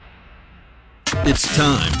It's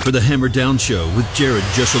time for the Hammer Down Show with Jared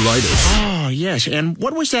Jessulitis. Oh, yes. And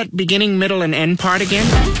what was that beginning, middle, and end part again?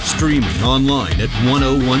 Streaming online at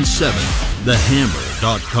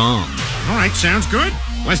 1017thehammer.com. All right, sounds good.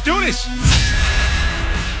 Let's do this.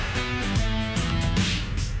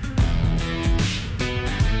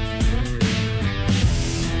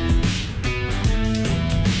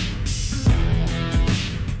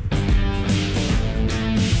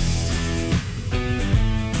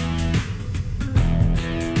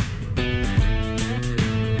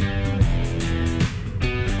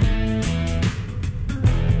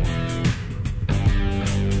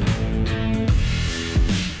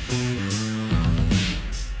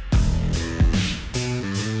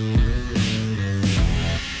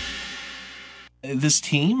 This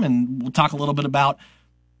team, and we'll talk a little bit about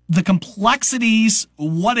the complexities,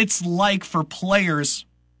 what it's like for players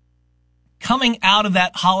coming out of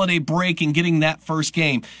that holiday break and getting that first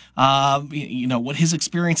game. What his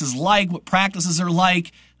experience is like, what practices are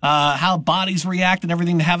like, how bodies react and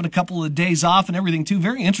everything to having a couple of days off and everything too.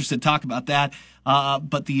 Very interested to talk about that.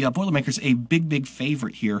 But the Boilermakers, a big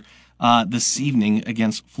favorite here this evening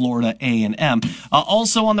against Florida A&M.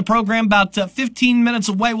 Also on the program, about 15 minutes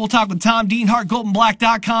away, we'll talk with Tom Dienhart,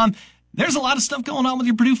 GoldenBlack.com. There's a lot of stuff going on with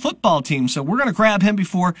your Purdue football team, so we're going to grab him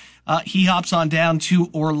before he hops on down to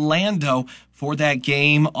Orlando for that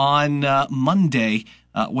game on Monday,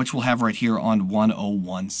 which we'll have right here on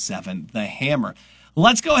 1017 The Hammer.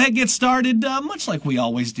 Let's go ahead and get started, much like we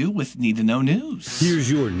always do, with Need to Know News.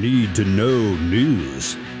 Here's your Need to Know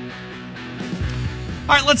News.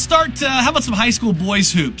 All right, let's start. How about some high school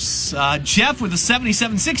boys hoops? Jeff with a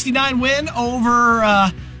 77-69 win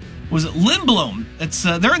over, was it Lindblom?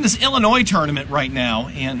 They're in this Illinois tournament right now,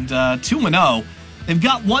 and 2-0. They've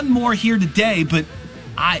got one more here today, but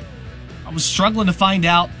I was struggling to find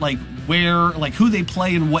out who they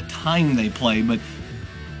play and what time they play, but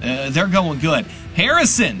they're going good.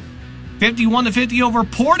 Harrison, 51-50 over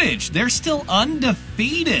Portage. They're still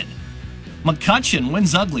undefeated. McCutcheon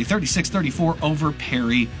wins ugly, 36-34 over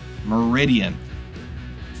Perry Meridian.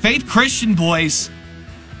 Faith Christian boys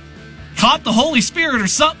caught the Holy Spirit or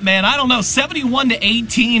something, man. I don't know.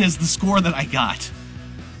 71-18 is the score that I got.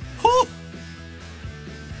 Whew.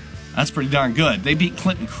 That's pretty darn good. They beat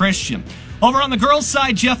Clinton Christian. Over on the girls'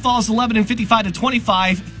 side, Jeff falls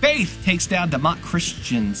 11-55-25. Faith takes down DeMont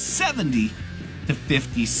Christian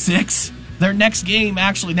 70-56. Their next game,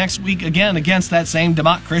 actually next week, again against that same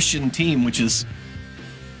DeMont Christian team, which is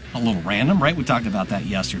a little random, right? We talked about that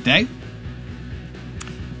yesterday.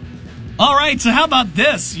 All right, so how about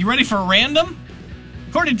this? You ready for a random?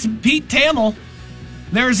 According to Pete Thamel,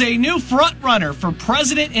 there's a new front runner for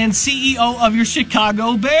president and CEO of your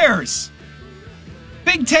Chicago Bears.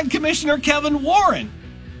 Big Ten Commissioner Kevin Warren.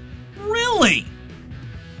 Really?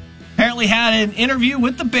 Apparently had an interview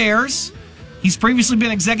with the Bears. He's previously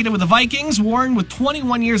been executive with the Vikings. Warren, with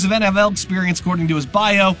 21 years of NFL experience, according to his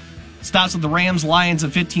bio, stops with the Rams, Lions,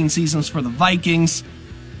 and 15 seasons for the Vikings.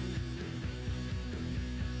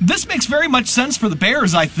 This makes very much sense for the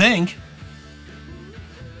Bears, I think.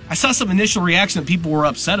 I saw some initial reaction that people were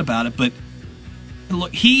upset about it, but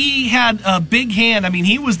look, he had a big hand. I mean,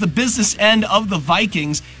 he was the business end of the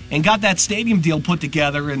Vikings and got that stadium deal put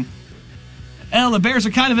together, and the Bears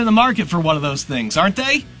are kind of in the market for one of those things, aren't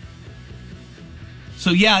they? So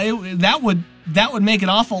yeah, that would make an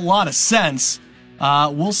awful lot of sense.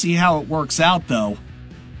 We'll see how it works out, though.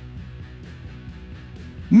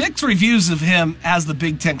 Mixed reviews of him as the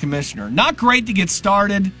Big Ten commissioner. Not great to get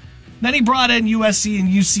started. Then he brought in USC and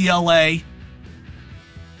UCLA.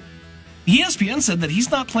 ESPN said that he's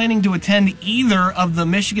not planning to attend either of the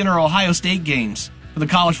Michigan or Ohio State games for the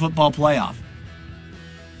college football playoff.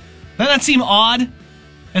 Doesn't that seem odd?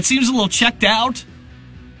 It seems a little checked out.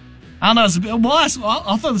 I don't know. Well,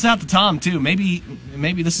 I'll throw this out to Tom, too. Maybe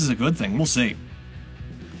this is a good thing. We'll see.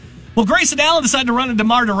 Well, Grayson Allen decided to run into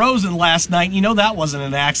DeMar DeRozan last night. You know that wasn't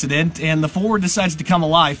an accident, and the forward decides to come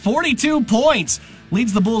alive. 42 points.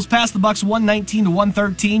 Leads the Bulls past the Bucks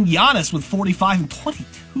 119-113. Giannis with 45 and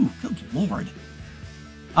 22. Good Lord.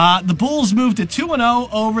 The Bulls moved to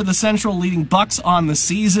 2-0 over the Central, leading Bucks on the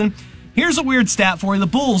season. Here's a weird stat for you. The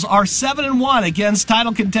Bulls are 7-1 against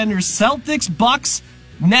title contenders Celtics, Bucks,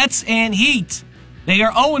 Nets, and Heat. They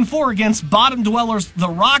are 0-4 against bottom dwellers, the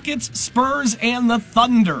Rockets, Spurs, and the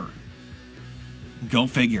Thunder. Go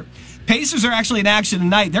figure. Pacers are actually in action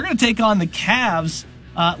tonight. They're going to take on the Cavs.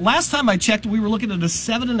 Last time I checked, we were looking at a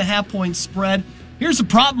 7.5-point spread. Here's the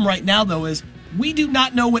problem right now, though, is we do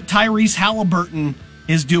not know what Tyrese Halliburton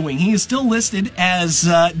is doing. He is still listed as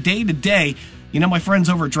day-to-day. You know, my friends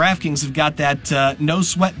over at DraftKings have got that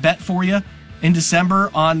no-sweat bet for you. in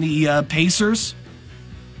December on the Pacers.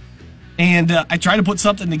 And I tried to put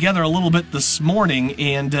something together a little bit this morning,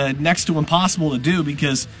 and next to impossible to do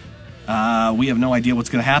because we have no idea what's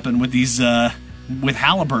going to happen with these with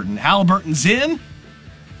Halliburton. Halliburton's in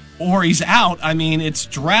or he's out. I mean, it's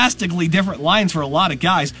drastically different lines for a lot of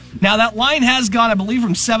guys. Now, that line has gone, I believe,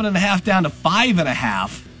 from 7.5 down to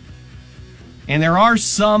 5.5. And there are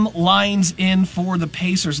some lines in for the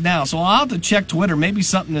Pacers now. So I'll have to check Twitter. Maybe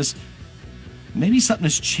something has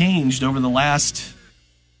changed over the last,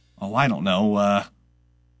 I don't know,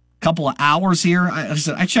 couple of hours here.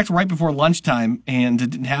 I checked right before lunchtime and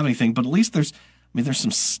it didn't have anything. But at least there's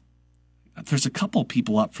a couple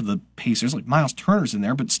people up for the Pacers, like Miles Turner's in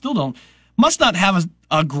there, but still must not have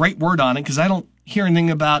a great word on it because I don't hear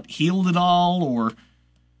anything about Healed at all, or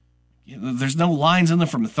there's no lines in there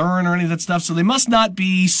from Thurin or any of that stuff. So they must not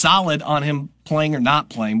be solid on him playing or not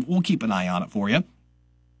playing. We'll keep an eye on it for you.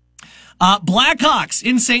 Blackhawks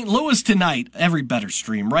in St. Louis tonight. Every better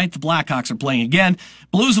stream, right? The Blackhawks are playing again.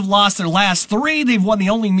 Blues have lost their last 3. They've won the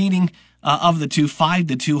only meeting of the two,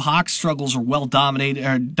 5-2. Hawks struggles are well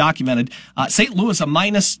documented. St. Louis, a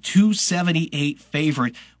minus 278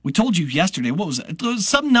 favorite. We told you yesterday, what was it? There was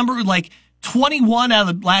some number like 21 out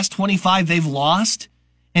of the last 25 they've lost.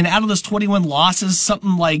 And out of those 21 losses,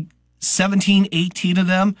 something like 17, 18 of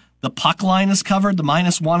them, the puck line is covered, the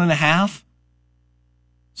minus 1.5.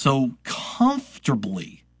 So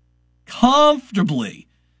comfortably, you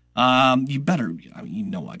better. I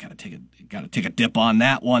mean, I got to take a dip on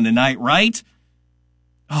that one tonight, right?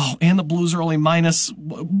 Oh, and the Blues are only minus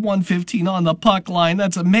 115 on the puck line.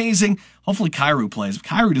 That's amazing. Hopefully, Kyrou plays. If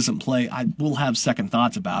Kyrou doesn't play, I will have second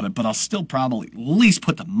thoughts about it, but I'll still probably at least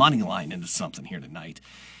put the money line into something here tonight.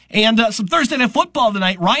 And some Thursday Night Football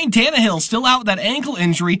tonight. Ryan Tannehill still out with that ankle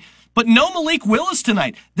injury, but no Malik Willis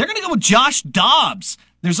tonight. They're going to go with Josh Dobbs.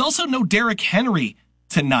 There's also no Derrick Henry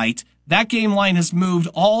tonight. That game line has moved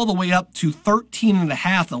all the way up to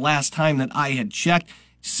 13.5 the last time that I had checked.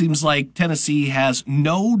 Seems like Tennessee has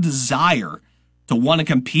no desire to want to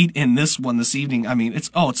compete in this one this evening. I mean, it's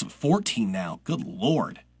 14 now. Good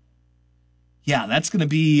Lord. Yeah, that's going to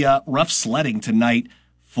be rough sledding tonight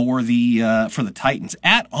for the Titans.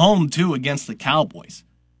 At home, too, against the Cowboys.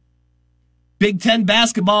 Big Ten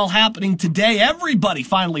basketball happening today. Everybody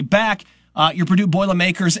finally back. Your Purdue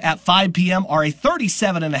Boilermakers at 5 p.m. are a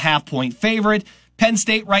 37.5-point favorite. Penn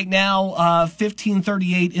State right now,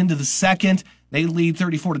 15:38 into the second. They lead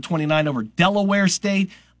 34-29 over Delaware State.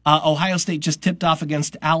 Ohio State just tipped off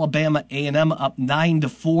against Alabama A&M, up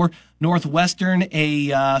 9-4. Northwestern, a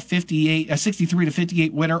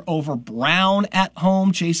 63-58 winner over Brown at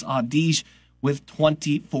home. Chase Audige with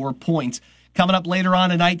 24 points. Coming up later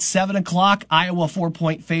on tonight, 7 o'clock, Iowa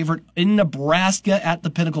 4-point favorite in Nebraska at the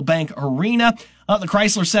Pinnacle Bank Arena. The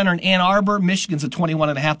Chrysler Center in Ann Arbor, Michigan's a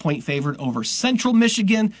 21.5-point favorite over Central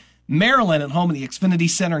Michigan. Maryland at home in the Xfinity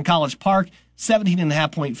Center in College Park,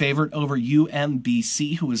 17.5-point favorite over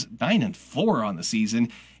UMBC, who is 9-4 on the season.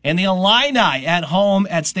 And the Illini at home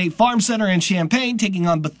at State Farm Center in Champaign, taking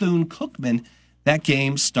on Bethune-Cookman. That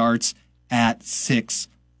game starts at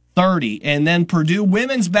 6:30. And then Purdue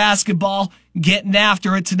women's basketball getting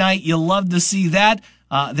after it tonight. You'll love to see that.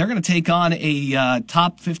 They're going to take on a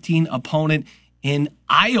top 15 opponent in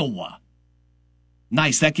Iowa.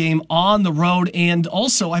 Nice. That game on the road and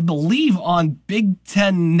also, I believe, on Big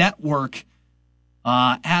Ten Network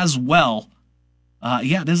as well.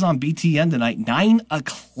 It is on BTN tonight, 9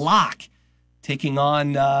 o'clock, taking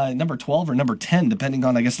on number 12 or number 10, depending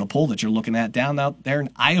on, I guess, the poll that you're looking at down out there in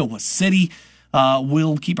Iowa City.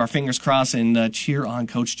 We'll keep our fingers crossed and cheer on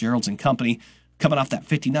Coach Gerald's and company coming off that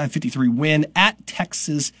 59-53 win at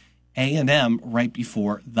Texas A&M right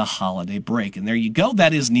before the holiday break. And there you go.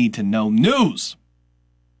 That is Need to Know News.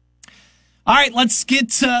 All right, let's get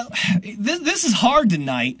this is hard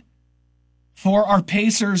tonight for our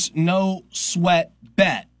Pacers no sweat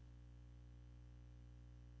bet.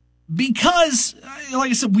 Because, like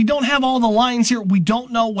I said, we don't have all the lines here. We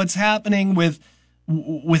don't know what's happening with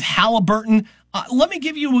Halliburton. Let me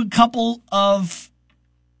give you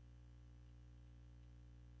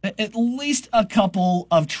at least a couple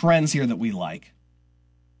of trends here that we like.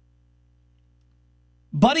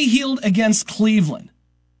 Buddy Hield against Cleveland.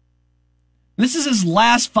 This is his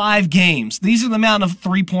last 5 games. These are the amount of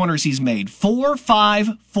three-pointers he's made. 4, 5,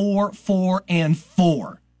 4, 4, and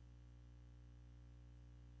 4.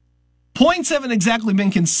 Points haven't exactly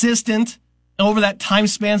been consistent over that time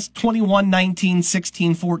span. 21, 19,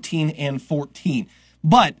 16, 14, and 14.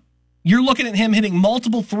 But you're looking at him hitting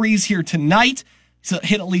multiple threes here tonight. He's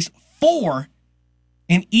hit at least 4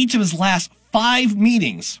 in each of his last 5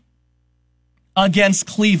 meetings against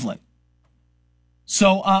Cleveland.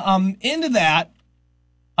 So into that.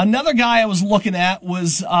 Another guy I was looking at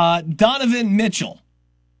was Donovan Mitchell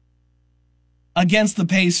against the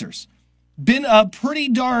Pacers. Been a pretty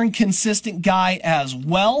darn consistent guy as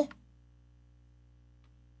well.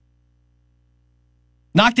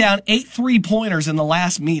 Knocked down 8 3-pointers in the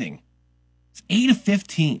last meeting. It's 8 of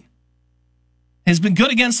 15. Has been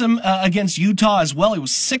good against them against Utah as well. He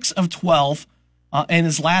was 6 of 12 in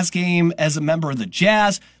his last game as a member of the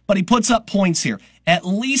Jazz, but he puts up points here. At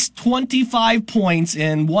least 25 points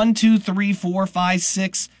in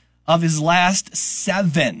 6 of his last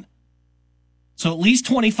 7. So at least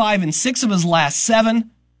 25 in 6 of his last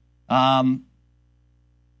 7.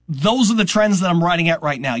 Those are the trends that I'm writing at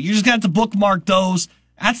right now. You just got to bookmark those.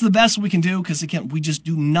 That's the best we can do because, again, we just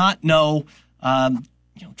do not know.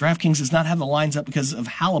 DraftKings does not have the lines up because of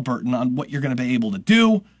Halliburton on what you're going to be able to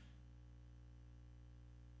do.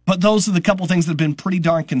 But those are the couple things that have been pretty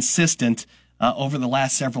darn consistent over the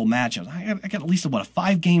last several matchups. I got at least a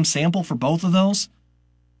 5-game sample for both of those.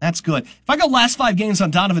 That's good. If I go last 5 games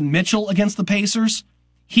on Donovan Mitchell against the Pacers,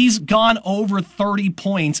 he's gone over 30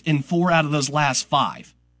 points in 4 out of those last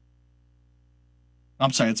 5.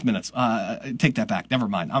 I'm sorry, it's minutes. Take that back. Never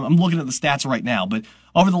mind. I'm looking at the stats right now, but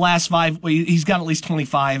over the last 5, he's got at least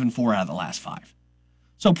 25 in 4 out of the last 5.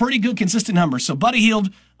 So pretty good, consistent numbers. So Buddy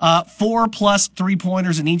Hield, 4 plus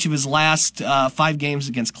 3-pointers in each of his last 5 games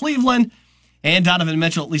against Cleveland, and Donovan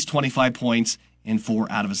Mitchell at least 25 points in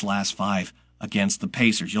 4 out of his last 5 against the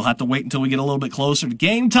Pacers. You'll have to wait until we get a little bit closer to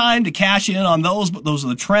game time to cash in on those, but those are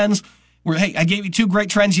the trends. I gave you 2 great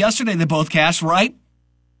trends yesterday that both cashed, right?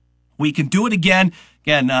 We can do it again.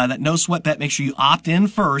 Again, that no sweat bet, make sure you opt in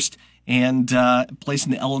first and place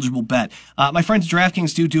an eligible bet. My friends at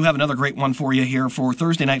DraftKings do have another great one for you here for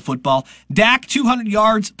Thursday Night Football. Dak, 200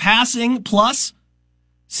 yards passing plus.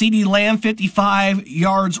 CeeDee Lamb, 55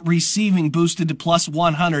 yards receiving, boosted to plus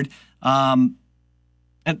 100. And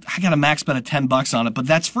I got a max bet of $10 on it, but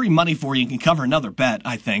that's free money for you. You can cover another bet,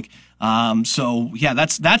 I think. So yeah,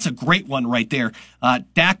 that's a great one right there.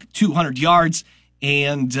 Dak, 200 yards.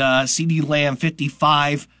 And CeeDee Lamb,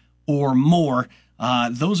 55 or more.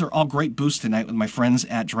 Those are all great boosts tonight with my friends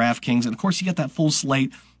at DraftKings. And, of course, you get that full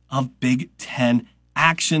slate of Big Ten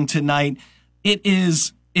action tonight. It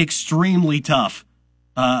is extremely tough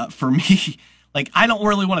for me. I don't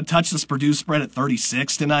really want to touch this Purdue spread at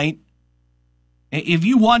 36 tonight. If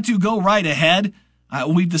you want to, go right ahead.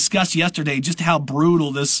 We've discussed yesterday just how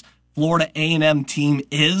brutal this Florida A&M team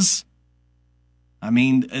is. I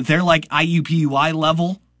mean, they're like IUPUI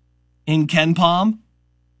level in KenPom.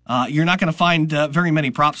 You're not going to find very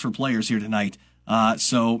many props for players here tonight.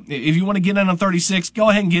 So if you want to get in on 36,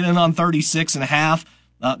 go ahead and get in on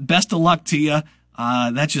 36.5. Best of luck to you.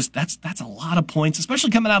 That's a lot of points,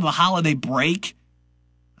 especially coming out of the holiday break.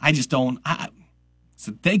 I just don't.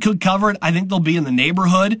 So they could cover it. I think they'll be in the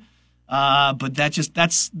neighborhood. But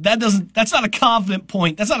that's not a confident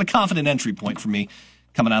point. That's not a confident entry point for me.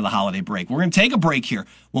 Coming out of the holiday break. We're going to take a break here.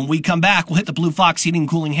 When we come back, we'll hit the Blue Fox Heating and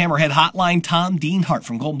Cooling Hammerhead Hotline. Tom Dienhart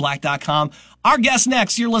from GoldenBlack.com. Our guest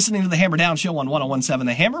next. You're listening to the Hammer Down Show on 101.7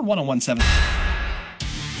 The Hammer,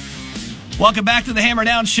 101.7. Welcome back to the Hammer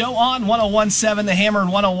Down Show on 101.7 The Hammer and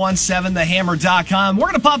 101.7thehammer.com. We're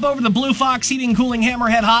going to pop over the Blue Fox Heating and Cooling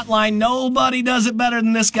Hammerhead Hotline. Nobody does it better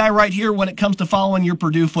than this guy right here when it comes to following your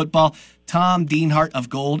Purdue football. Tom Dienhart of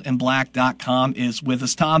goldandblack.com is with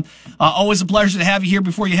us. Tom, always a pleasure to have you here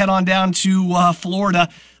before you head on down to Florida.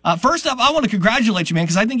 First up, I want to congratulate you, man,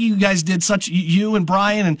 because I think you guys did you and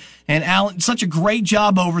Brian and Alan, such a great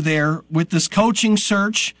job over there with this coaching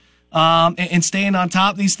search and staying on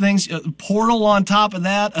top of these things. Portal on top of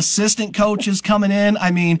that, assistant coaches coming in.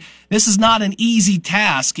 I mean, this is not an easy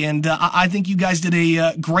task, and I think you guys did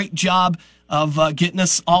a great job of getting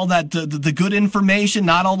us all that the good information,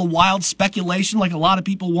 not all the wild speculation like a lot of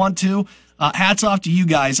people want to. Hats off to you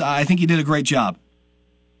guys. I think you did a great job.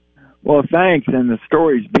 Well, thanks. And the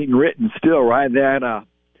story's being written still, right? That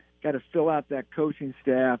got to fill out that coaching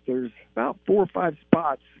staff. There's about 4 or 5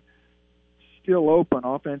 spots still open: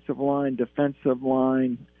 offensive line, defensive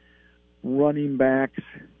line, running backs,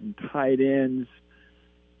 and tight ends,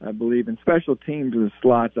 I believe. And special teams, the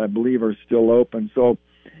slots, I believe, are still open. So,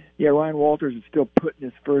 yeah, Ryan Walters is still putting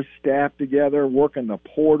his first staff together, working the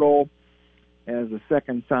portal as a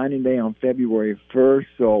second signing day on February 1st.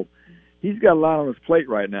 So he's got a lot on his plate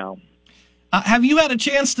right now. Have you had a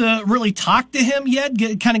chance to really talk to him yet,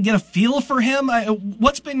 kind of get a feel for him?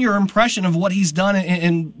 What's been your impression of what he's done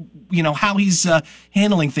and how he's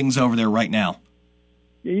handling things over there right now?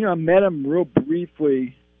 I met him real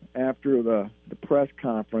briefly after the press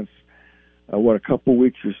conference, a couple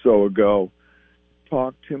weeks or so ago.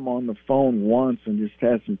 talked to him on the phone once and just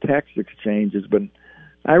had some text exchanges, but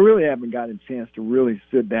I really haven't gotten a chance to really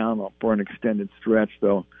sit down for an extended stretch,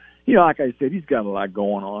 though. Like I said, he's got a lot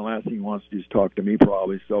going on. Last thing he wants to do is talk to me,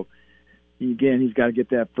 probably. So, again, he's got to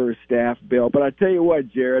get that first staff bill. But I tell you what,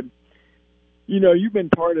 Jared, you've been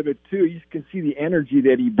part of it, too. You can see the energy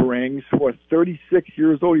that he brings. 36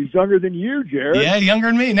 years old. He's younger than you, Jared. Yeah, younger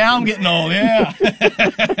than me. Now I'm getting old, yeah.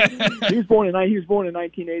 He was born in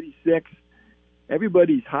 1986.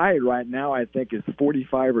 Everybody's hired right now, I think, is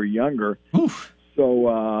 45 or younger. Oof.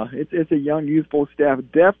 So it's a young, youthful staff.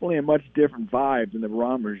 Definitely a much different vibe than the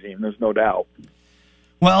Brom regime. There's no doubt.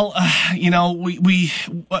 Well, we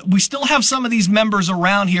still have some of these members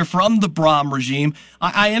around here from the Brom regime.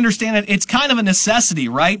 I understand it. It's kind of a necessity,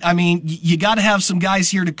 right? I mean, you got to have some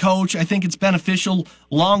guys here to coach. I think it's beneficial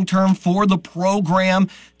long-term for the program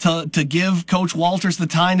to give Coach Walters the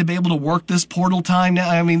time to be able to work this portal time.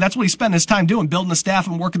 I mean, that's what he spent his time doing, building the staff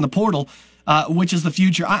and working the portal, which is the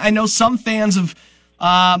future. I know some fans have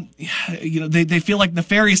they feel like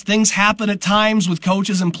nefarious things happen at times with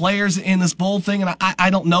coaches and players in this bowl thing, and I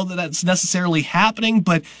don't know that that's necessarily happening,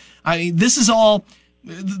 but this is all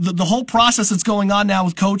the whole process that's going on now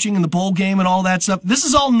with coaching and the bowl game and all that stuff. This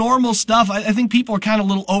is all normal stuff. I think people are kind of a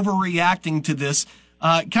little overreacting to this.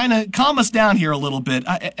 Kind of calm us down here a little bit.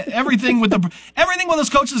 Everything with those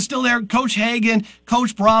coaches is still there. Coach Hagan,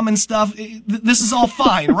 Coach Brom and stuff. This is all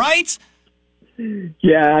fine, right?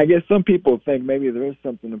 Yeah, I guess some people think maybe there is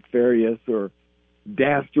something nefarious or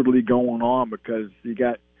dastardly going on because you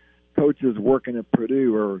got coaches working at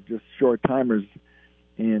Purdue or just short-timers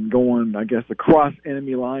and going, I guess, across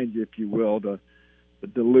enemy lines, if you will, to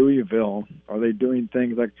Louisville. Are they doing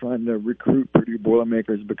things like trying to recruit Purdue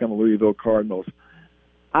Boilermakers to become Louisville Cardinals?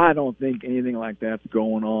 I don't think anything like that's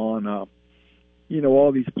going on.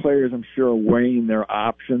 All these players, I'm sure, are weighing their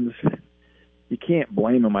options. You can't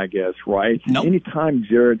blame them, I guess, right? Nope. Anytime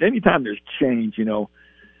there's change,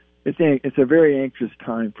 it's a very anxious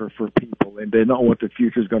time for people, and they don't know what the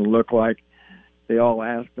future is going to look like. They all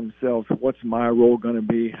ask themselves, what's my role going to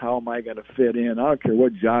be? How am I going to fit in? I don't care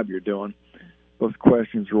what job you're doing. Those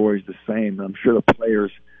questions are always the same. I'm sure the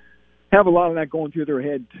players have a lot of that going through their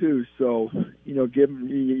head, too. So,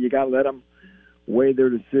 you got to let them weigh their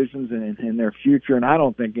decisions and their future, and I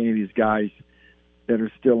don't think any of these guys that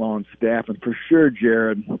are still on staff. And for sure,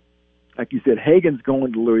 Jared, like you said, Hagan's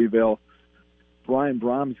going to Louisville. Brian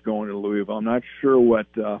Brom's going to Louisville. I'm not sure what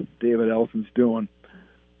David Elson's doing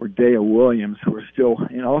or Daya Williams, who are still,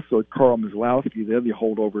 and also Carl Maslowski, the other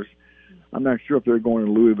holdovers. I'm not sure if they're going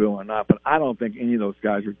to Louisville or not, but I don't think any of those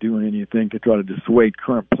guys are doing anything to try to dissuade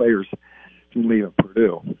current players from leaving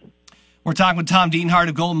Purdue. We're talking with Tom Dienhart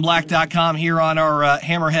of GoldenBlack.com here on our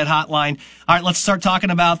Hammerhead Hotline. All right, let's start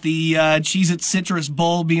talking about the Cheez-It Citrus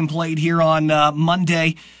Bowl being played here on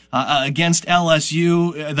Monday against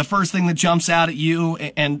LSU. The first thing that jumps out at you,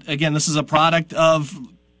 and again, this is a product of,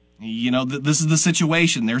 this is the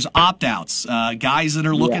situation. There's opt-outs, guys that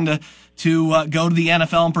are looking to go to the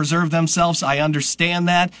NFL and preserve themselves. I understand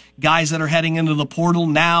that. Guys that are heading into the portal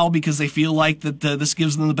now because they feel like that this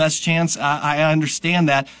gives them the best chance. I understand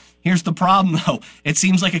that. Here's the problem, though. It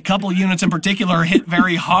seems like a couple units in particular are hit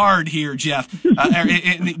very hard here, Jeff.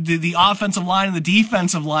 The offensive line and the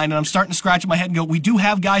defensive line, and I'm starting to scratch my head and go, we do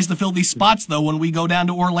have guys to fill these spots, though, when we go down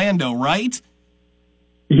to Orlando, right?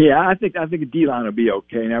 Yeah, I think the D-line will be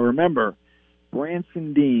okay. Now, remember,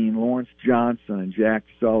 Branson Dean, Lawrence Johnson, and Jack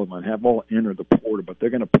Sullivan have all entered the portal, but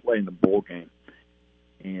they're going to play in the bowl game.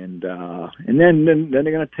 And then they're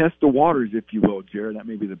going to test the waters, if you will, Jared. That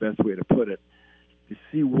may be the best way to put it. To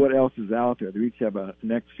see what else is out there. They each have a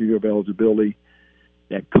next year of eligibility,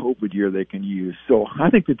 that COVID year they can use. So I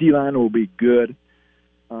think the D-line will be good.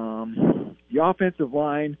 The offensive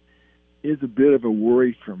line is a bit of a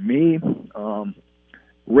worry for me.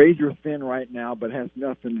 Razor thin right now, but has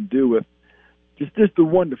nothing to do with just the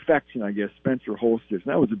one defection, I guess, Spencer Holsters.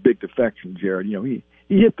 That was a big defection, Jared. He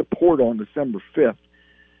hit the portal on December 5th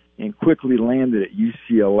and quickly landed at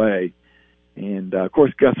UCLA. And, of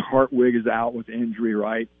course, Gus Hartwig is out with injury,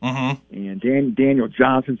 right? Mm-hmm. And Daniel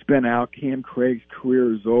Johnson's been out. Cam Craig's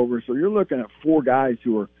career is over. So you're looking at four guys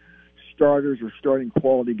who are starters or starting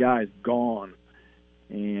quality guys gone.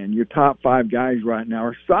 And your top five guys right now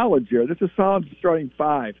are solid, Jared. That's a solid starting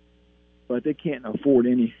five. But they can't afford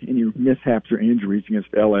any mishaps or injuries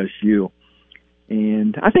against LSU.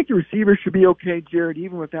 And I think the receivers should be okay, Jared,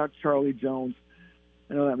 even without Charlie Jones.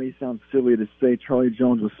 I know that may sound silly to say Charlie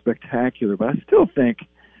Jones was spectacular, but I still think,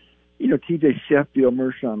 T.J. Sheffield,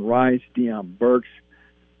 Mershawn Rice, Deion Burks,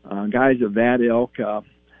 guys of that ilk,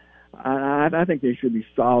 I think they should be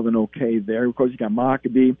solid and okay there. Of course, you got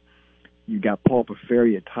Maccabee, You got Paul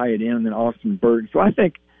Paferi at tight end, and then Austin Burton. So I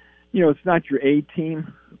think, it's not your A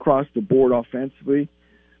team across the board offensively,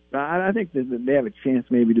 but I think that they have a chance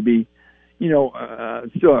maybe to be, still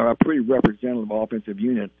a pretty representative offensive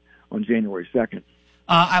unit on January 2nd.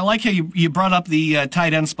 I like how you brought up the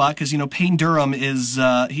tight end spot because, Payne Durham is,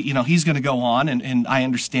 he's going to go on, and I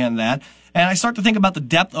understand that. And I start to think about the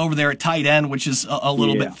depth over there at tight end, which is a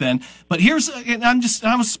little bit thin. But I was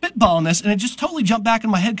spitballing this, and it just totally jumped back in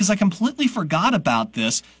my head because I completely forgot about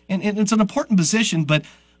this. And it's an important position, but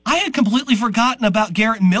I had completely forgotten about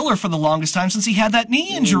Garrett Miller for the longest time since he had that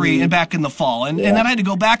knee injury back in the fall. And then I had to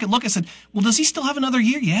go back and look. I said, well, does he still have another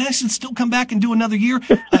year? Yes, he should still come back and do another year.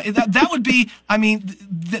 That would be,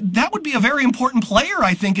 that would be a very important player,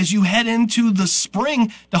 I think, as you head into the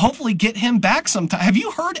spring to hopefully get him back sometime. Have you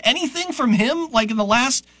heard anything from him, like in the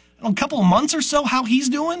last couple of months or so, how he's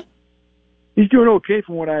doing? He's doing okay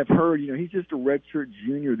from what I've heard. He's just a redshirt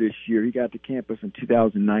junior this year. He got to campus in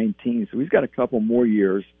 2019, so he's got a couple more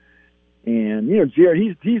years. And,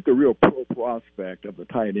 Jared, he's the real pro prospect of the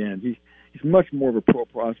tight end. He's much more of a pro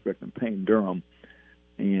prospect than Payne Durham.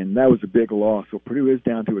 And that was a big loss. So Purdue is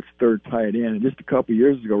down to its third tight end. And just a couple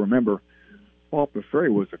years ago, remember, Paul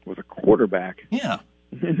Paferi was a quarterback. Yeah.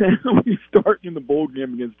 And then when he's starting in the bowl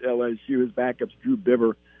game against LSU, his backup's Drew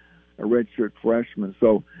Biver, a redshirt freshman.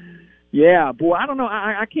 So, yeah, boy, I don't know.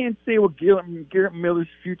 I can't say what Garrett Miller's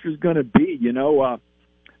future is going to be.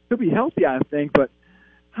 He'll be healthy, I think, but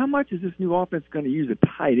how much is this new offense going to use a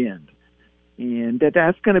tight end? And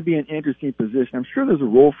that's going to be an interesting position. I'm sure there's a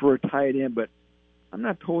role for a tight end, but I'm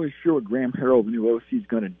not totally sure what Graham Harrell, the new OC, is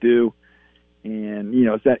going to do. And,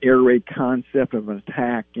 it's that air raid concept of an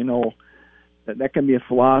attack, that can be a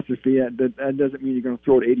philosophy. That doesn't mean you're going to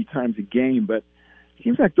throw it 80 times a game, but it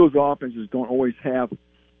seems like those offenses don't always have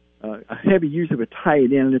a heavy use of a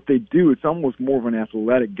tight end. And if they do, it's almost more of an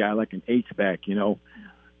athletic guy, like an H-back,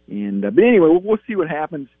 And but anyway, we'll see what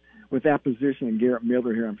happens with that position and Garrett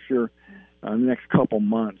Miller here, I'm sure, in the next couple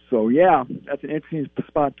months. So, yeah, that's an interesting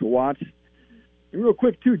spot to watch. And real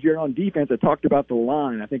quick, too, Jared, on defense, I talked about the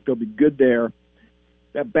line. I think they'll be good there.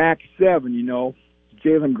 That back seven,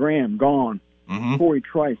 Jalen Graham, gone. Mm-hmm. Corey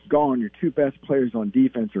Trice, gone. Your two best players on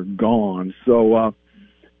defense are gone. So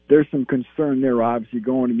there's some concern there, obviously,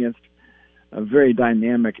 going against a very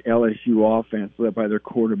dynamic LSU offense led by their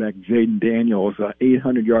quarterback, Jaden Daniels, an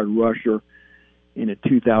 800-yard rusher and a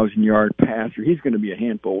 2,000-yard passer. He's going to be a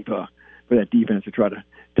handful for that defense to try to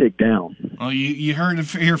take down. Well, you heard it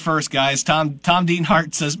here first, guys. Tom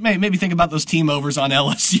Dienhart says, maybe think about those team overs on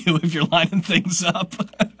LSU if you're lining things up.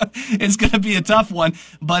 It's going to be a tough one,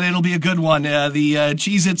 but it'll be a good one. The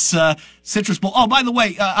Cheez-Its Citrus Bowl. Oh, by the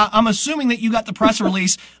way, I'm assuming that you got the press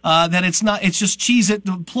release that it's just Cheez-It.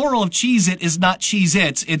 The plural of Cheez-It is not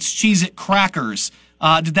Cheez-Its. It's Cheez-It crackers.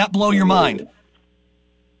 Did that blow your mind?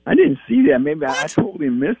 I didn't see that. Maybe I totally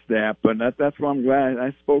missed that, but that's why I'm glad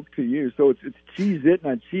I spoke to you. So it's Cheez-It,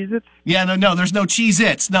 not Cheez-Its? Yeah, no, there's no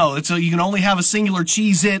Cheez-Its. No, you can only have a singular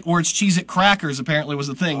Cheez-It, or it's Cheez-It crackers, apparently was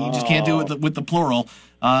the thing. You just can't do it with the plural.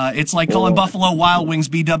 It's like calling Buffalo Wild Wings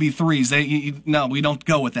BW3s. No, we don't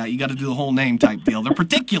go with that. You got to do the whole name type deal. They're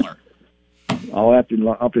particular. I'll have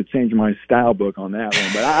to change my style book on that one.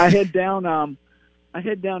 But I head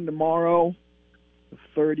down tomorrow, the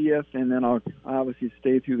 30th, and then I'll obviously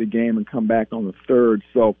stay through the game and come back on the 3rd.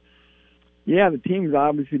 So, yeah, the team's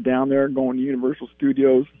obviously down there going to Universal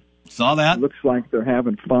Studios. Saw that. Looks like they're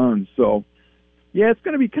having fun. So, yeah, it's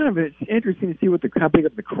going to be kind of interesting to see how big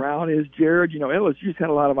of the crowd is, Jared. LSU's had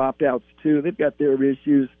a lot of opt-outs, too. They've got their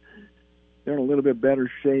issues. They're in a little bit better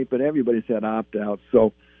shape, but everybody's had opt-outs.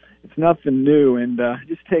 So it's nothing new, and it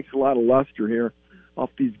just takes a lot of luster here off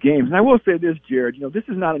these games. And I will say this, Jared, this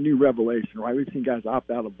is not a new revelation, right? We've seen guys opt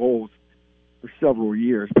out of bowls for several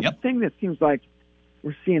years. But the thing that seems like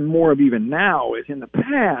we're seeing more of even now is in the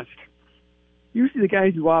past, usually the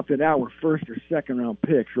guys who opted out were first or second round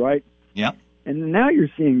picks, right? Yep. And now you're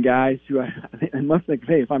seeing guys who I must think,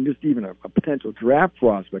 hey, if I'm just even a potential draft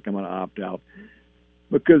prospect, I'm going to opt out.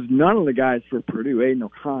 Because none of the guys for Purdue, Aiden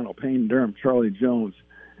O'Connell, Payne Durham, Charlie Jones,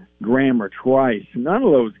 Graham or Trice, none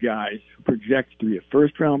of those guys project to be a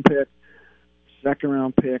first-round pick,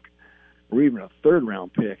 second-round pick, or even a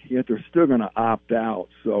third-round pick, yet they're still going to opt out.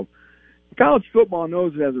 So college football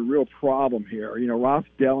knows it has a real problem here. Ross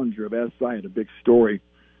Dellinger of SI had a big story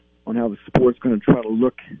on how the sport's going to try to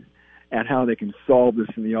look at how they can solve this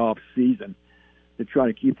in the off-season to try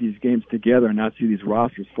to keep these games together and not see these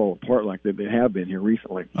rosters fall apart like they have been here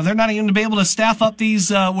recently. Well, they're not even going to be able to staff up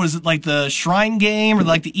these, like the Shrine game or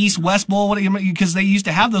like the East-West Bowl, because they used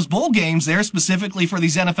to have those bowl games there specifically for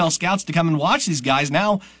these NFL scouts to come and watch these guys.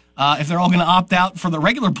 Now, if they're all going to opt out for the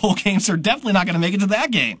regular bowl games, they're definitely not going to make it to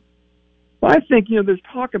that game. Well, I think, there's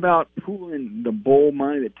talk about pooling the bowl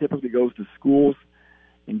money that typically goes to schools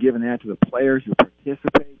and giving that to the players who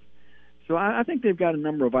participate. So I think they've got a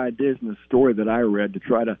number of ideas in the story that I read to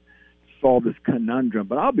try to solve this conundrum.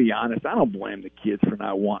 But I'll be honest, I don't blame the kids for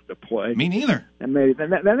not wanting to play. Me neither. That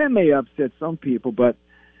may upset some people, but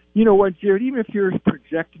you know what, Jared? Even if you're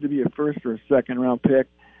projected to be a first or a second round pick,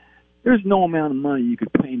 there's no amount of money you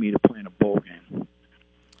could pay me to play in a bowl game.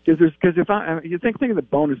 Because you think of the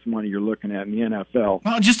bonus money you're looking at in the NFL.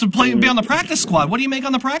 Well, just to be on the practice squad. What do you make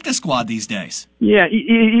on the practice squad these days? Yeah,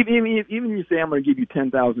 even you say I'm going to give you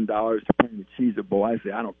 $10,000 to play in the Cheez-It Bowl, I say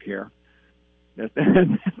I don't care. That's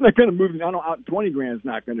not going to move me. 20 grand is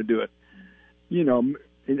not going to do it.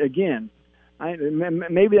 Again,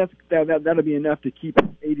 maybe that'll be enough to keep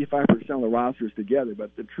 85% of the rosters together.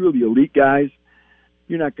 But the truly elite guys,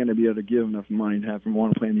 you're not going to be able to give enough money to have them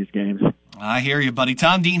want to play in these games. I hear you, buddy.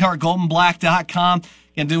 Tom Dienhart, goldenblack.com.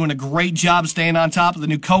 Again, doing a great job staying on top of the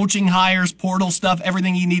new coaching hires, portal stuff,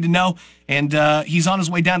 everything you need to know. And he's on his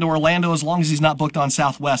way down to Orlando as long as he's not booked on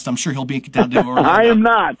Southwest. I'm sure he'll be down to Orlando. I am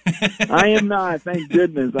not. Thank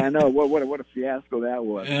goodness. I know. What a fiasco that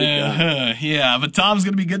was. Yeah, but Tom's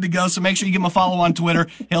going to be good to go, so make sure you give him a follow on Twitter.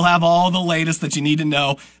 He'll have all the latest that you need to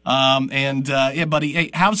know. Yeah, buddy, hey,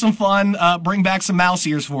 have some fun. Bring back some mouse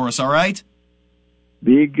ears for us, all right?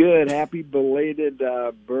 Be good. Happy belated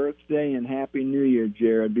birthday and Happy New Year,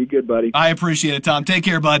 Jared. Be good, buddy. I appreciate it, Tom. Take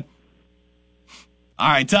care, bud. All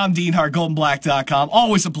right, Tom Dienhart, goldenblack.com.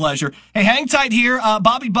 Always a pleasure. Hey, hang tight here.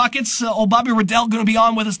 Bobby Buckets, old Bobby Riddell, going to be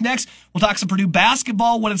on with us next. We'll talk some Purdue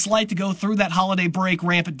basketball, what it's like to go through that holiday break,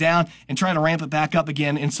 ramp it down, and try to ramp it back up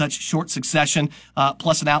again in such short succession,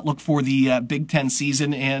 plus an outlook for the Big Ten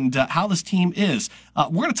season and how this team is.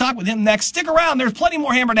 We're going to talk with him next. Stick around. There's plenty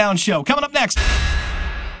more Hammer Down Show coming up next.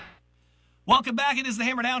 Welcome back. It is the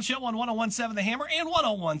Hammer Down Show on 101.7 The Hammer and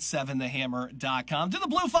 101.7thehammer.com. To the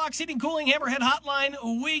Blue Fox Heating Cooling Hammerhead Hotline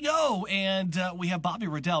we go. And we have Bobby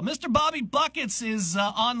Riddell. Mr. Bobby Buckets is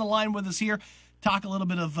on the line with us here. Talk a little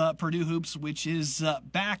bit of Purdue Hoops, which is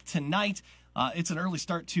back tonight. It's an early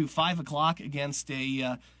start to 5 o'clock against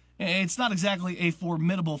it's not exactly a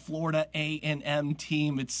formidable Florida A&M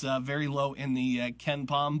team. It's very low in the Ken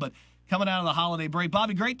Palm, but coming out of the holiday break.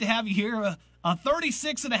 Bobby, great to have you here. A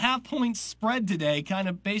 36.5-point spread today kind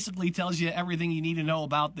of basically tells you everything you need to know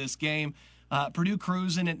about this game. Purdue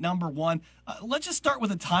cruising at number one. Let's just start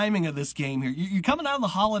with the timing of this game here. You're coming out of the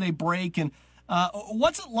holiday break, and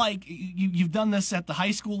what's it like? You've done this at the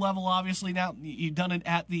high school level, obviously. Now you've done it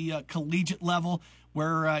at the collegiate level,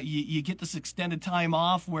 where you get this extended time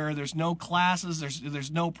off, where there's no classes,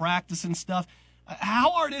 there's no practice and stuff.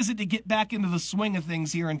 How hard is it to get back into the swing of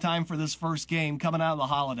things here in time for this first game coming out of the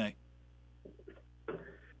holiday?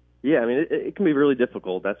 Yeah, I mean, it can be really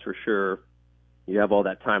difficult, that's for sure. You have all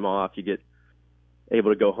that time off. You get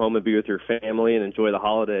able to go home and be with your family and enjoy the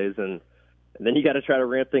holidays, and then you got to try to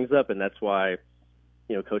ramp things up, and that's why,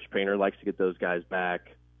 Coach Painter likes to get those guys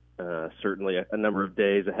back certainly a number of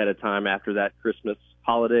days ahead of time after that Christmas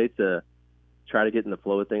holiday to try to get in the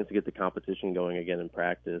flow of things, to get the competition going again in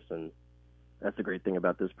practice. And that's the great thing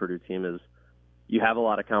about this Purdue team is you have a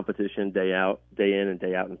lot of competition day in and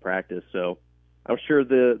day out in practice. So I'm sure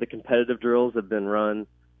the competitive drills have been run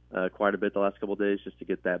quite a bit the last couple of days just to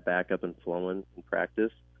get that back up and flowing in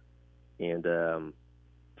practice. And the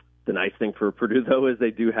nice thing for Purdue, though, is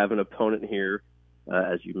they do have an opponent here,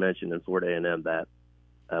 as you mentioned, in Florida A&M that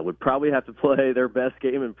would probably have to play their best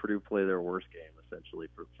game and Purdue play their worst game, essentially,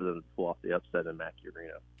 for them to pull off the upset in Mackey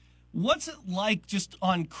Arena. What's it like just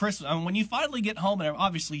on Christmas? I mean, when you finally get home, and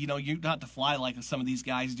obviously, you don't have to fly like some of these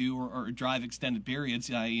guys do or drive extended periods.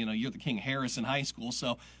 You're the King Harris in high school,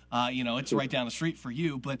 so, it's right down the street for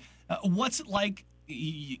you. But what's it like?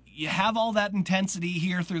 You have all that intensity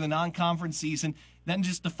here through the non-conference season, then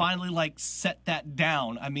just to finally, set that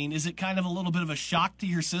down. I mean, is it kind of a little bit of a shock to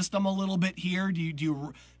your system a little bit here? Do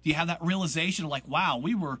you have that realization of, wow,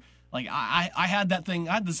 we were – I had that thing,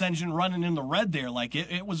 I had this engine running in the red there.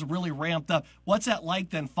 It was really ramped up. What's that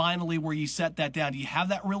like then finally where you set that down? Do you have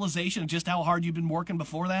that realization of just how hard you've been working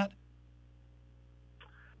before that?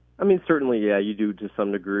 I mean, certainly, yeah, you do to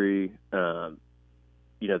some degree. There's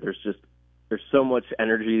so much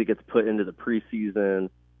energy that gets put into the preseason,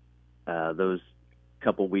 those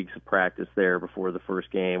couple weeks of practice there before the first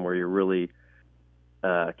game where you're really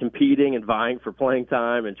competing and vying for playing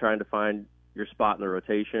time and trying to find your spot in the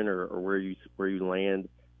rotation or where you land.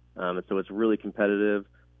 And so it's really competitive.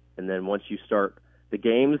 And then once you start the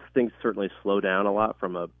games, things certainly slow down a lot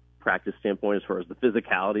from a practice standpoint as far as the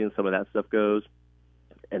physicality and some of that stuff goes.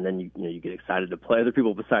 and then you get excited to play other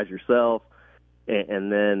people besides yourself,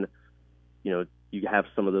 and then you have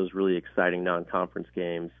some of those really exciting non-conference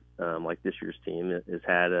games like this year's team has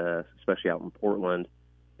had, especially out in Portland.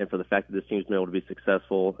 And for the fact that this team's been able to be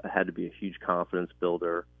successful, it had to be a huge confidence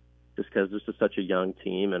builder just because this is such a young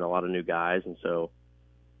team and a lot of new guys. And so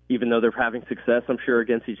even though they're having success, I'm sure,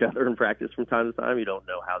 against each other in practice from time to time, you don't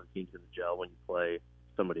know how the team's going to gel when you play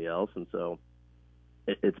somebody else. And so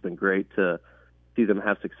it's been great to see them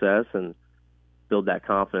have success and build that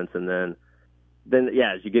confidence. And then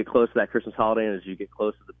yeah, as you get close to that Christmas holiday and as you get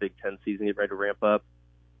close to the Big Ten season, get ready to ramp up,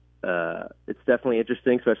 it's definitely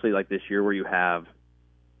interesting, especially like this year where you have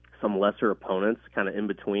some lesser opponents kind of in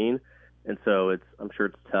between. And so I'm sure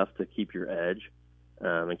it's tough to keep your edge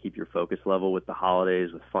and keep your focus level with the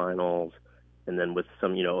holidays, with finals, and then with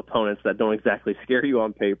some, opponents that don't exactly scare you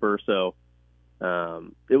on paper. So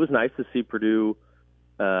it was nice to see Purdue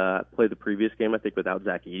play the previous game, I think, without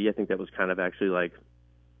Zach Edey. I think that was kind of actually like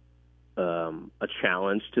a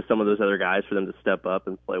challenge to some of those other guys for them to step up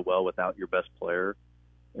and play well without your best player,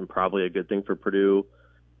 and probably a good thing for Purdue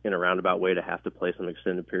in a roundabout way to have to play some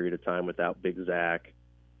extended period of time without Big Zach,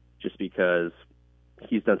 just because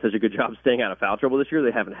he's done such a good job staying out of foul trouble this year.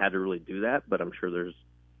 They haven't had to really do that, but I'm sure there's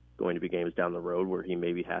going to be games down the road where he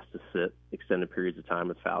maybe has to sit extended periods of time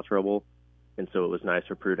with foul trouble. And so it was nice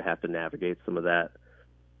for Purdue to have to navigate some of that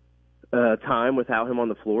time without him on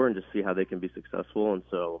the floor and just see how they can be successful. And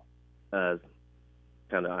so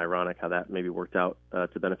kind of ironic how that maybe worked out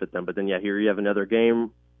to benefit them. But then, yeah, here you have another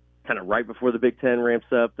game kind of right before the Big Ten ramps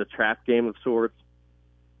up, the trap game of sorts.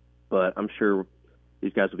 But I'm sure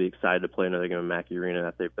these guys will be excited to play another game in Mackey Arena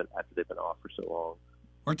after they've been off for so long.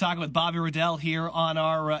 We're talking with Bobby Riddell here on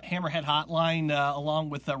our Hammerhead Hotline, along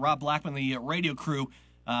with Rob Blackman, the radio crew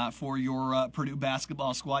for your Purdue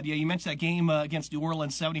basketball squad. Yeah, you mentioned that game against New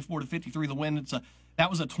Orleans, 74-53, the win. That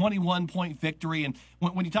was a 21-point victory. And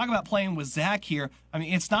when you talk about playing with Zach here, I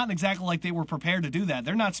mean, it's not exactly like they were prepared to do that.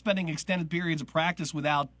 They're not spending extended periods of practice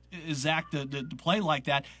without Zach to play like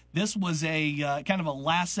that. This was a kind of a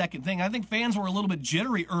last-second thing. I think fans were a little bit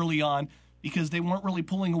jittery early on because they weren't really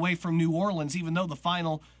pulling away from New Orleans, even though the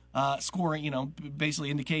final score, basically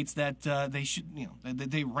indicates that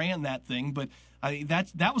they ran that thing. But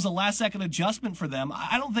that was a last-second adjustment for them.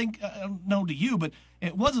 I don't know to you, but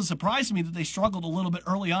it was a surprise to me that they struggled a little bit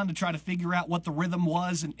early on to try to figure out what the rhythm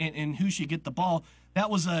was and who should get the ball. That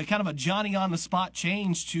was a kind of a Johnny-on-the-spot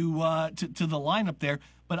change to the lineup there.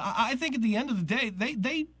 But I think at the end of the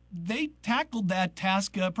day, they tackled that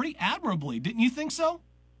task pretty admirably. Didn't you think so?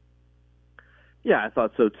 Yeah, I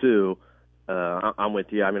thought so too. I'm with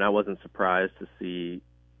you. I mean, I wasn't surprised to see,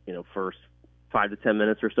 first 5 to 10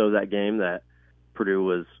 minutes or so of that game that Purdue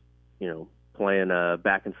was, playing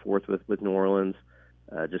back and forth with New Orleans,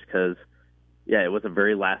 just because, yeah, it was a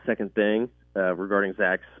very last-second thing regarding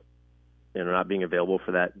Zach's, not being available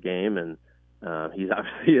for that game, and he's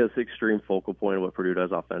obviously an extreme focal point of what Purdue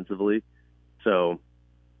does offensively. So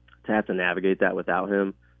to have to navigate that without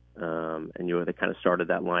him, and they kind of started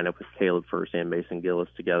that lineup with Caleb first and Mason Gillis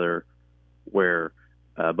together, where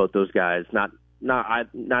both those guys,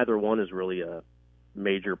 neither one is really a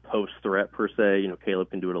major post threat per se. Caleb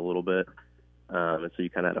can do it a little bit, and so you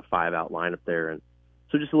kind of had a 5-out lineup there, and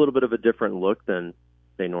so just a little bit of a different look than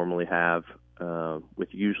they normally have with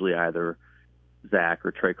usually either Zach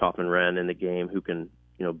or Trey Kaufman-Renn in the game, who can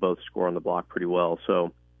both score on the block pretty well.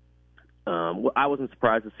 So I wasn't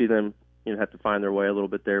surprised to see them have to find their way a little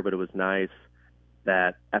bit there, but it was nice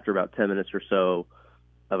that after about 10 minutes or so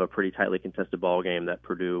of a pretty tightly contested ball game that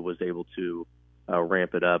Purdue was able to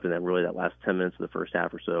ramp it up, and then really that last 10 minutes of the first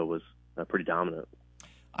half or so was pretty dominant.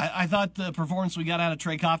 I thought the performance we got out of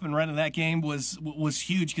Trey Kaufman-Renn in that game was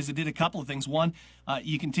huge because it did a couple of things. One,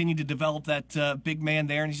 you continue to develop that big man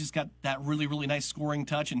there, and he's just got that really, really nice scoring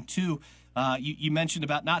touch. And two, you mentioned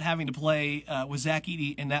about not having to play with Zach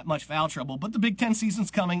Edey in that much foul trouble. But the Big Ten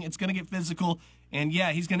season's coming. It's going to get physical. And,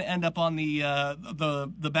 yeah, he's going to end up on the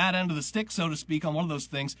bad end of the stick, so to speak, on one of those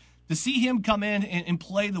things. To see him come in and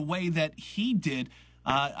play the way that he did,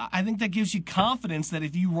 I think that gives you confidence that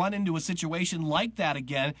if you run into a situation like that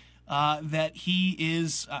again, that he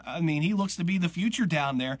is, he looks to be the future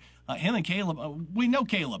down there. Him and Caleb, we know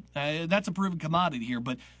Caleb. That's a proven commodity here.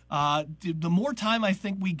 But the more time I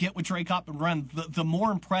think we get with Trey Kaufman-Renn, the more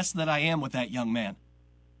impressed that I am with that young man.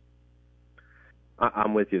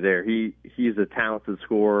 I'm with you there. He's a talented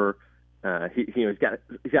scorer. He's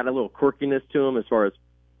got a little quirkiness to him as far as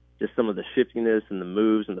just some of the shiftiness and the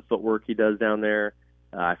moves and the footwork he does down there.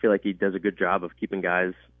 I feel like he does a good job of keeping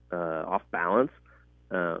guys off balance.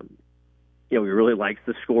 He really likes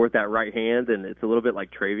to score with that right hand, and it's a little bit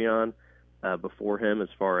like Travion before him as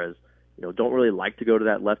far as, don't really like to go to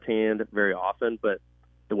that left hand very often, but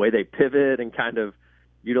the way they pivot and kind of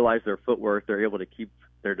utilize their footwork, they're able to keep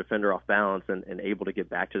their defender off balance and able to get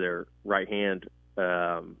back to their right hand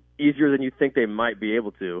easier than you think they might be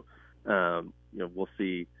able to. We'll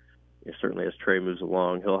see. Certainly as Trey moves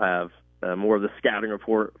along, he'll have more of the scouting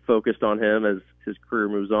report focused on him as his career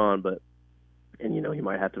moves on. He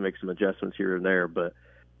might have to make some adjustments here and there. But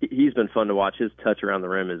he's been fun to watch. His touch around the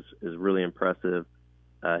rim is really impressive.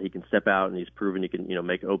 He can step out, and he's proven he can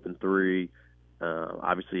make open three.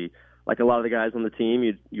 Obviously, like a lot of the guys on the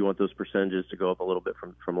team, you want those percentages to go up a little bit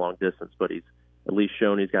from long distance, but he's at least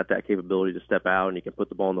shown he's got that capability to step out, and he can put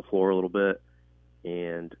the ball on the floor a little bit.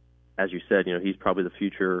 And as you said, he's probably the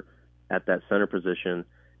future at that center position.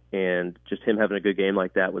 And just him having a good game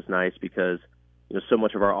like that was nice because so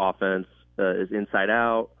much of our offense is inside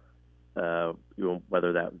out.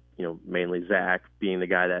 Whether that mainly Zach being the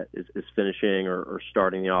guy that is finishing or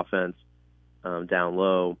starting the offense down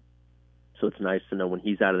low. So it's nice to know when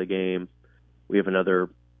he's out of the game, we have another,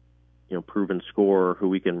 proven scorer who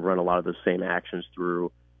we can run a lot of the same actions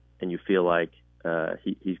through, and you feel like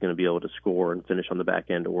he's going to be able to score and finish on the back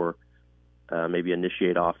end or maybe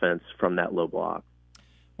initiate offense from that low block.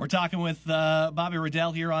 We're talking with Bobby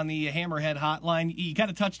Riddell here on the Hammerhead Hotline. You kind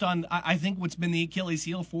of touched on, I think, what's been the Achilles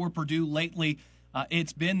heel for Purdue lately.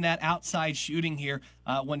 It's been that outside shooting here.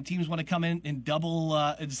 When teams want to come in and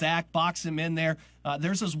double Zach, box him in there,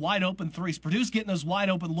 there's those wide open threes. Purdue's getting those wide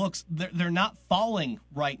open looks. They're not falling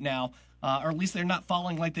right now, or at least they're not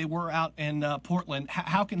falling like they were out in Portland.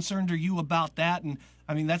 How concerned are you about that? And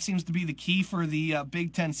I mean, that seems to be the key for the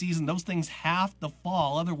Big Ten season. Those things have to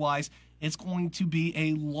fall. Otherwise, it's going to be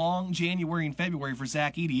a long January and February for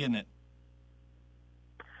Zach Edey, isn't it?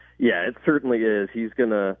 Yeah, it certainly is. He's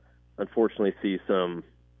going to unfortunately see some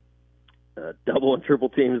double and triple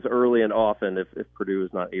teams early and often if Purdue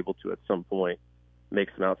is not able to at some point make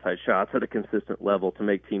some outside shots at a consistent level to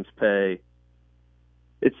make teams pay.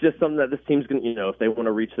 It's just something that this team's going to, if they want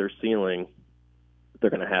to reach their ceiling,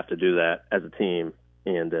 they're going to have to do that as a team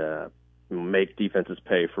and make defenses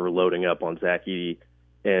pay for loading up on Zach Edey.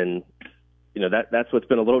 And, that's what's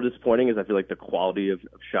been a little disappointing is I feel like the quality of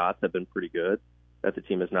shots have been pretty good, that the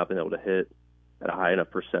team has not been able to hit at a high enough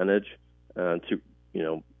percentage to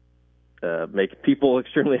make people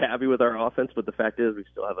extremely happy with our offense. But the fact is we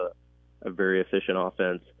still have a very efficient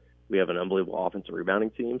offense. We have an unbelievable offensive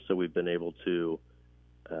rebounding team, so we've been able to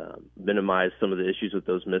minimize some of the issues with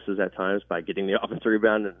those misses at times by getting the offensive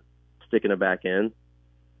rebound and sticking it back in.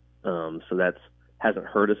 So that hasn't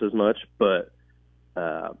hurt us as much. But,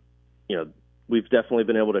 we've definitely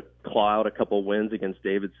been able to claw out a couple wins against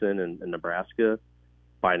Davidson and Nebraska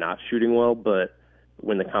by not shooting well, but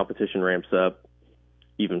when the competition ramps up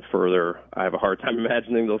even further, I have a hard time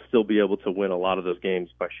imagining they'll still be able to win a lot of those games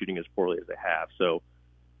by shooting as poorly as they have. So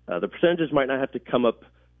the percentages might not have to come up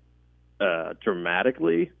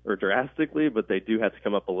dramatically or drastically, but they do have to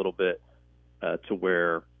come up a little bit to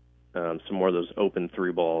where some more of those open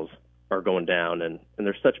three balls are going down. And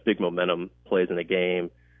there's such big momentum plays in a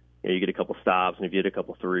game. You get a couple stops, and if you hit a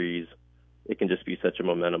couple threes, it can just be such a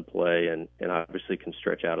momentum play and obviously can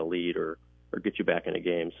stretch out a lead or get you back in a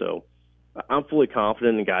game. So I'm fully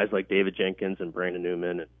confident in guys like David Jenkins and Brandon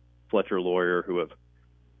Newman and Fletcher Lawyer who have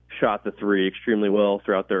shot the three extremely well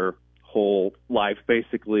throughout their whole life,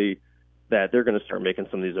 basically, that they're going to start making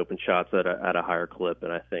some of these open shots at a higher clip,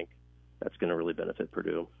 and I think that's going to really benefit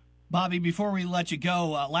Purdue. Bobby, before we let you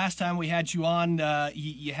go, last time we had you on,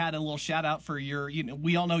 you had a little shout-out for your,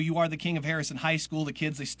 we all know you are the king of Harrison High School. The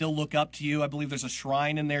kids, they still look up to you. I believe there's a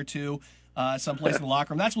shrine in there, too, someplace in the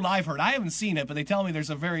locker room. That's what I've heard. I haven't seen it, but they tell me there's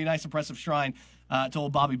a very nice, impressive shrine to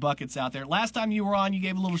old Bobby Buckets out there. Last time you were on, you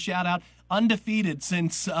gave a little shout-out. Undefeated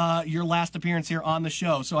since your last appearance here on the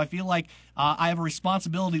show. So I feel like I have a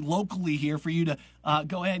responsibility locally here for you to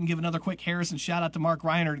go ahead and give another quick Harrison shout-out to Mark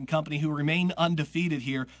Reinhardt and company who remain undefeated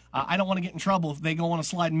here. I don't want to get in trouble if they go on a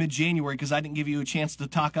slide in mid-January because I didn't give you a chance to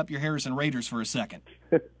talk up your Harrison Raiders for a second.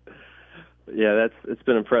 Yeah, it's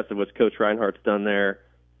been impressive what Coach Reinhardt's done there.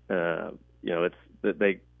 It's that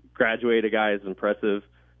they graduate a guy as impressive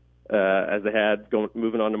as they had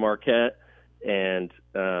moving on to Marquette. And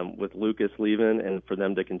with Lucas leaving, and for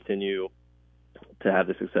them to continue to have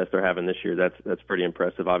the success they're having this year, that's pretty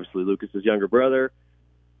impressive. Obviously, Lucas's younger brother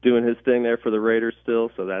doing his thing there for the Raiders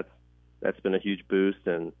still, so that's been a huge boost.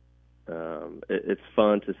 And it's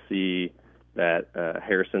fun to see that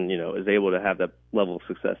Harrison, is able to have that level of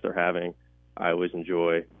success they're having. I always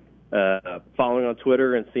enjoy following on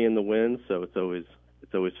Twitter and seeing the wins, so it's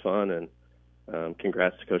always fun. And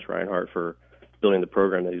congrats to Coach Reinhardt for building the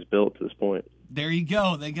program that he's built to this point. There you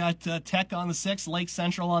go. They got Tech on the 6th, Lake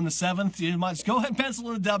Central on the 7th. You might go ahead and pencil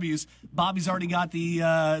in the W's. Bobby's already got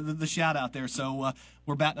the shout out there, so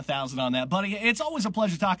we're batting 1,000 on that. Buddy, it's always a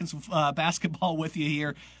pleasure talking some basketball with you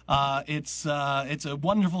here. It's a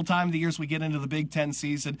wonderful time of the year as we get into the Big Ten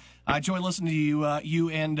season. I enjoy listening to you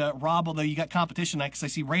and Rob, although you got competition tonight because I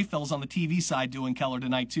see Rayfield's on the TV side doing Keller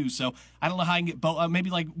tonight too. So I don't know how I can get both, maybe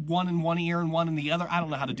like one in one ear and one in the other. I don't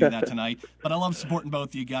know how to do that tonight, but I love supporting both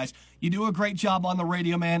of you guys. You do a great job on the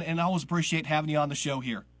radio, man, and I always appreciate having you on the show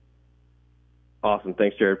here. Awesome.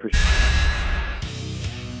 Thanks, Jared. Appreciate it.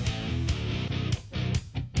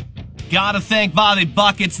 Got to thank Bobby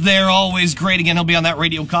Buckets there. Always great. Again, he'll be on that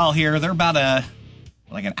radio call here. They're about an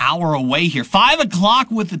hour away here. 5 o'clock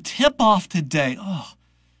with the tip-off today. Oh,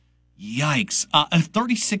 yikes. A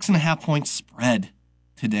 36.5-point spread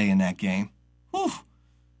today in that game. Whew.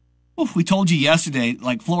 Whew. We told you yesterday,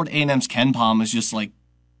 like, Florida A&M's Ken Palm is just like,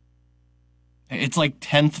 it's like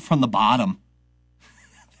 10th from the bottom.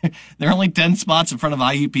 They're only 10 spots in front of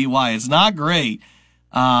IUPUI. It's not great.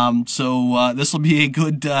 So this will be a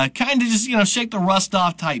good kind of just, shake the rust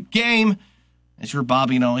off type game. As you're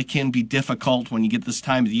Bobby, it can be difficult when you get this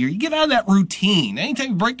time of the year. You get out of that routine.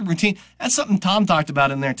 Anytime you break the routine, that's something Tom talked about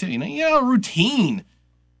in there too. Routine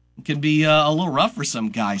can be a little rough for some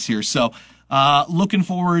guys here. So looking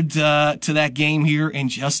forward to that game here in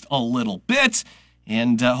just a little bit.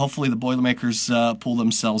 And hopefully the Boilermakers pull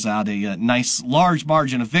themselves out a nice, large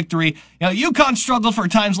margin of victory. UConn struggled for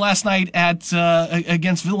times last night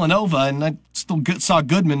against Villanova, and I still saw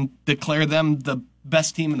Goodman declare them the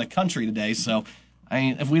best team in the country today. So,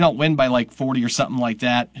 if we don't win by like 40 or something like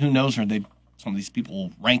that, who knows where some of these people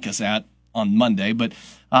will rank us at on Monday. But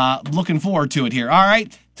looking forward to it here. All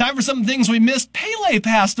right, time for some things we missed. Pele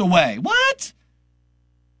passed away. What?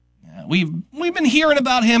 We've been hearing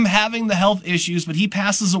about him having the health issues, but he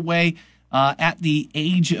passes away at the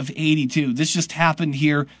age of 82. This just happened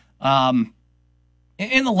here in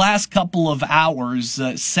the last couple of hours.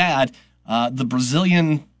 Sad. The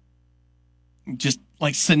Brazilian, just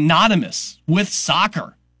like synonymous with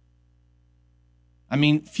soccer. I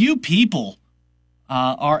mean, few people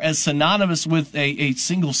are as synonymous with a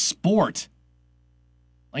single sport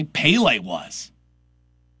like Pele was.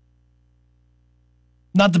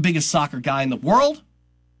 Not the biggest soccer guy in the world.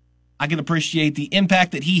 I can appreciate the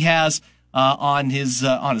impact that he has on his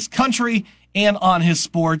country and on his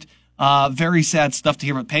sport. Very sad stuff to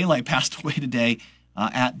hear, but Pele passed away today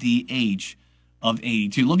at the age of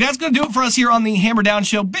 82. Look, that's going to do it for us here on the Hammer Down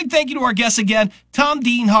Show. Big thank you to our guests again, Tom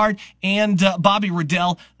Dienhart and Bobby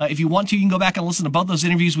Riddell. If you want to, you can go back and listen to both those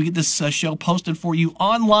interviews. We get this show posted for you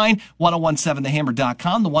online,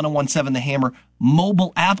 1017thehammer.com. The 1017 The Hammer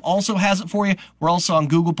mobile app also has it for you. We're also on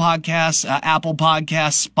Google Podcasts, Apple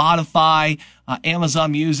Podcasts, Spotify,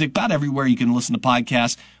 Amazon Music, about everywhere you can listen to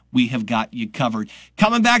podcasts. We have got you covered.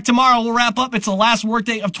 Coming back tomorrow, we'll wrap up. It's the last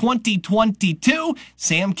workday of 2022.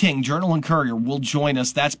 Sam King, Journal and Courier, will join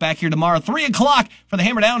us. That's back here tomorrow, 3 o'clock for the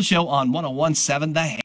Hammer Down Show on 1017 The Hammer.